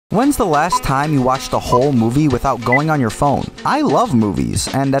When's the last time you watched a whole movie without going on your phone? I love movies,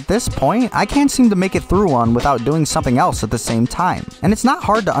 and at this point, I can't seem to make it through one without doing something else at the same time. And it's not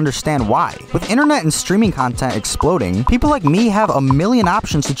hard to understand why. With internet and streaming content exploding, people like me have a million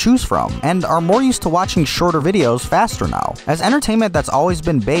options to choose from, and are more used to watching shorter videos faster now. As entertainment that's always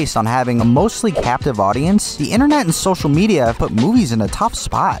been based on having a mostly captive audience, the internet and social media have put movies in a tough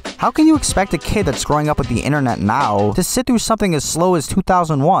spot. How can you expect a kid that's growing up with the internet now to sit through something as slow as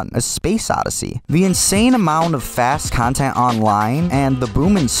 2001? A Space Odyssey. The insane amount of fast content online and the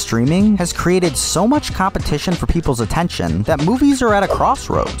boom in streaming has created so much competition for people's attention that movies are at a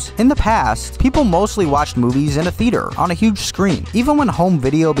crossroads. In the past, people mostly watched movies in a theater on a huge screen. Even when home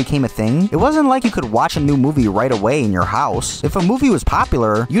video became a thing, it wasn't like you could watch a new movie right away in your house. If a movie was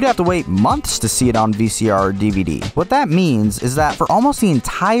popular, you'd have to wait months to see it on VCR or DVD. What that means is that for almost the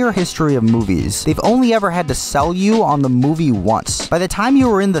entire history of movies, they've only ever had to sell you on the movie once. By the time you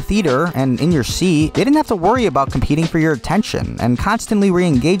were in the theater and in your seat, they didn't have to worry about competing for your attention and constantly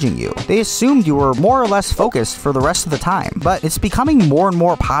re-engaging you. They assumed you were more or less focused for the rest of the time. But it's becoming more and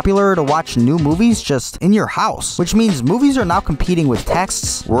more popular to watch new movies just in your house, which means movies are now competing with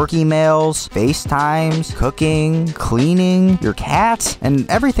texts, work emails, FaceTimes, cooking, cleaning, your cat, and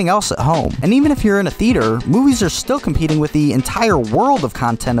everything else at home. And even if you're in a theater, movies are still competing with the entire world of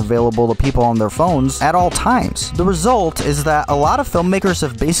content available to people on their phones at all times. The result is that a lot of filmmakers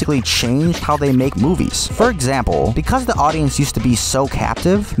have basically changed how they make movies. For example, because the audience used to be so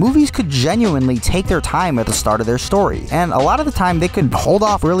captive, movies could genuinely take their time at the start of their story, and a lot of the time they could hold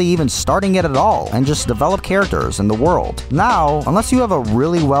off really even starting it at all and just develop characters in the world. Now, unless you have a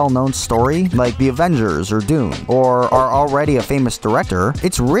really well-known story like The Avengers or Dune, or are already a famous director,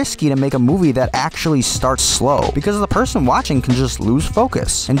 it's risky to make a movie that actually starts slow because the person watching can just lose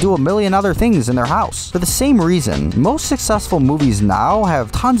focus and do a million other things in their house. For the same reason, most successful movies now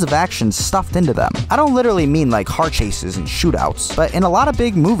have tons of action stuffed into them. I don't literally mean like car chases and shootouts, but in a lot of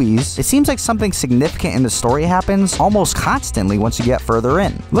big movies, it seems like something significant in the story happens almost constantly once you get further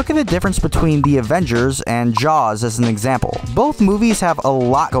in. Look at the difference between The Avengers and Jaws as an example. Both movies have a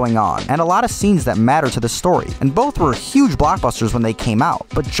lot going on, and a lot of scenes that matter to the story, and both were huge blockbusters when they came out,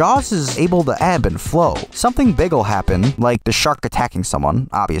 but Jaws is able to ebb and flow. Something big will happen, like the shark attacking someone,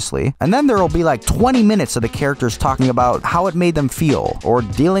 obviously, and then there will be like 20 minutes of the characters talking about how it made them feel, or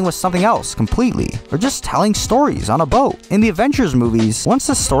dealing with something else completely, or just telling stories on a boat. In the Avengers movies, once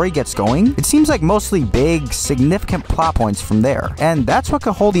the story gets going, it seems like mostly big, significant plot points from there, and that's what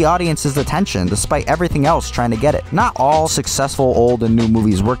can hold the audience's attention despite everything else trying to get it. Not all successful old and new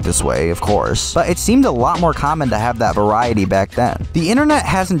movies work this way, of course, but it seemed a lot more common to have that variety back then. The internet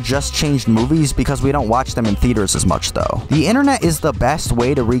hasn't just changed movies because we don't watch them in theaters as much though. The internet is the best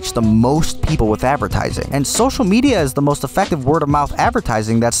way to reach the most people with advertising, and social media is the most effective word-of-mouth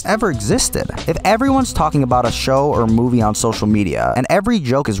advertising that's ever existed. If everyone's talking about a show or movie on social media, and every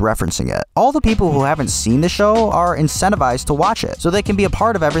joke is referencing it, all the people who haven't seen the show are incentivized to watch it, so they can be a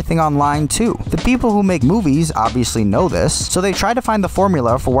part of everything online too. The people who make movies obviously know this, so they try to find the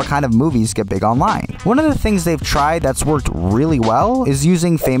formula for what kind of movies get big online. One of the things they've tried that's worked really well is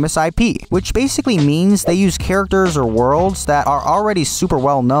using famous IP, which basically means they use characters or worlds that are already super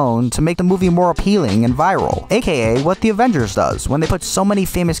well known to make the movie more appealing and viral, aka what The Avengers does when they put so many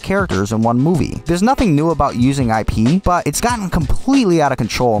famous characters in one movie. There's nothing new about using IP, but it's gotten completely out of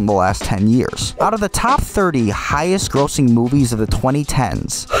control in the last 10 years. Out of the top 30 highest grossing movies of the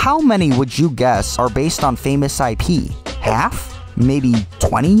 2010s, how many would you guess are based on famous IP? Half? Maybe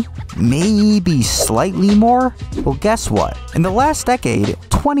 20? Maybe slightly more? Well, guess what? In the last decade,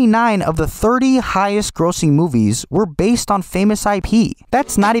 29 of the 30 highest grossing movies were based on famous IP.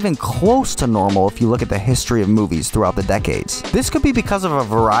 That's not even close to normal if you look at the history of movies throughout the decades. This could be because of a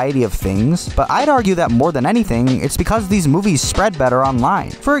variety of things, but I'd argue that more than anything, it's because these movies spread better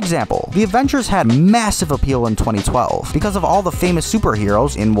online. For example, The Avengers had massive appeal in 2012 because of all the famous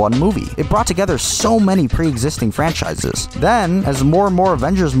superheroes in one movie. It brought together so many pre-existing franchises. Then, as more and more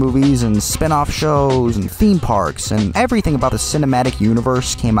Avengers movies and spin-off shows and theme parks and everything about the cinematic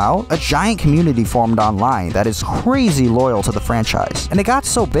universe came out, a giant community formed online that is crazy loyal to the franchise. And it got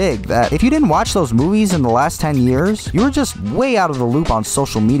so big that if you didn't watch those movies in the last 10 years, you were just way out of the loop on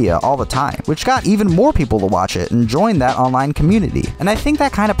social media all the time, which got even more people to watch it and join that online community. And I think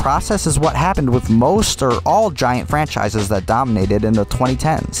that kind of process is what happened with most or all giant franchises that dominated in the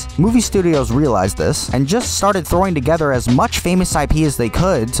 2010s. Movie studios realized this and just started throwing together as much famous IP as they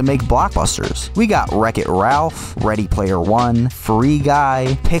could to make make blockbusters. We got Wreck-It Ralph, Ready Player One, Free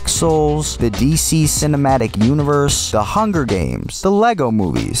Guy, Pixels, the DC Cinematic Universe, The Hunger Games, the Lego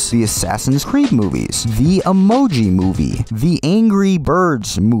movies, the Assassin's Creed movies, the Emoji Movie, the Angry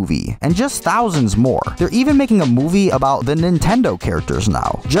Birds movie, and just thousands more. They're even making a movie about the Nintendo characters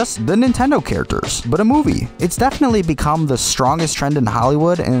now. Just the Nintendo characters, but a movie. It's definitely become the strongest trend in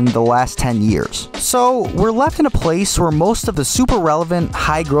Hollywood in the last 10 years. So we're left in a place where most of the super relevant,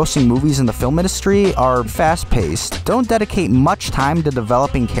 high-grossing movies in the film industry are fast-paced, don't dedicate much time to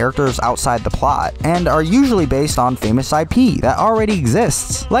developing characters outside the plot, and are usually based on famous IP that already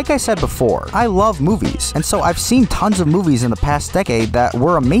exists. Like I said before, I love movies, and so I've seen tons of movies in the past decade that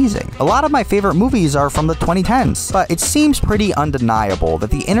were amazing. A lot of my favorite movies are from the 2010s, but it seems pretty undeniable that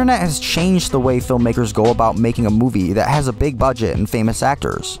the internet has changed the way filmmakers go about making a movie that has a big budget and famous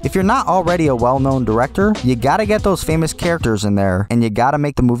actors. If you're not already a well-known director, you gotta get those famous characters in there, and you gotta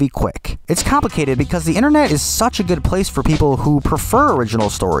make the movie quick. It's complicated because the internet is such a good place for people who prefer original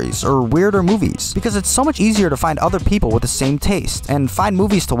stories or weirder movies, because it's so much easier to find other people with the same taste and find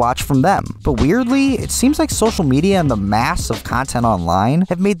movies to watch from them. But weirdly, it seems like social media and the mass of content online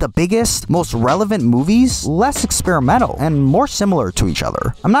have made the biggest, most relevant movies less experimental and more similar to each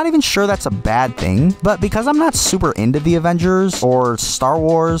other. I'm not even sure that's a bad thing, but because I'm not super into the Avengers or Star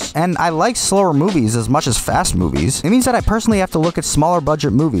Wars, and I like slower movies as much as fast movies, it means that I personally have to look at smaller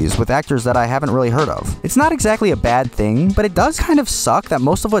budget movies with actors that I haven't really heard of. It's not exactly a bad thing, but it does kind of suck that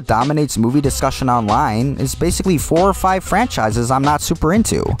most of what dominates movie discussion online is basically 4 or 5 franchises I'm not super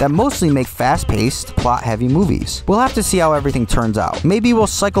into, that mostly make fast-paced, plot-heavy movies. We'll have to see how everything turns out. Maybe we'll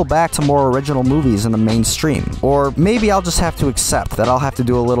cycle back to more original movies in the mainstream, or maybe I'll just have to accept that I'll have to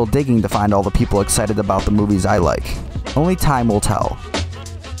do a little digging to find all the people excited about the movies I like. Only time will tell.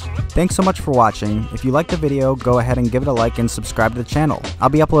 Thanks so much for watching. If you liked the video, go ahead and give it a like and subscribe to the channel. I'll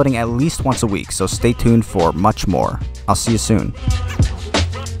be uploading at least once a week, so stay tuned for much more. I'll see you soon.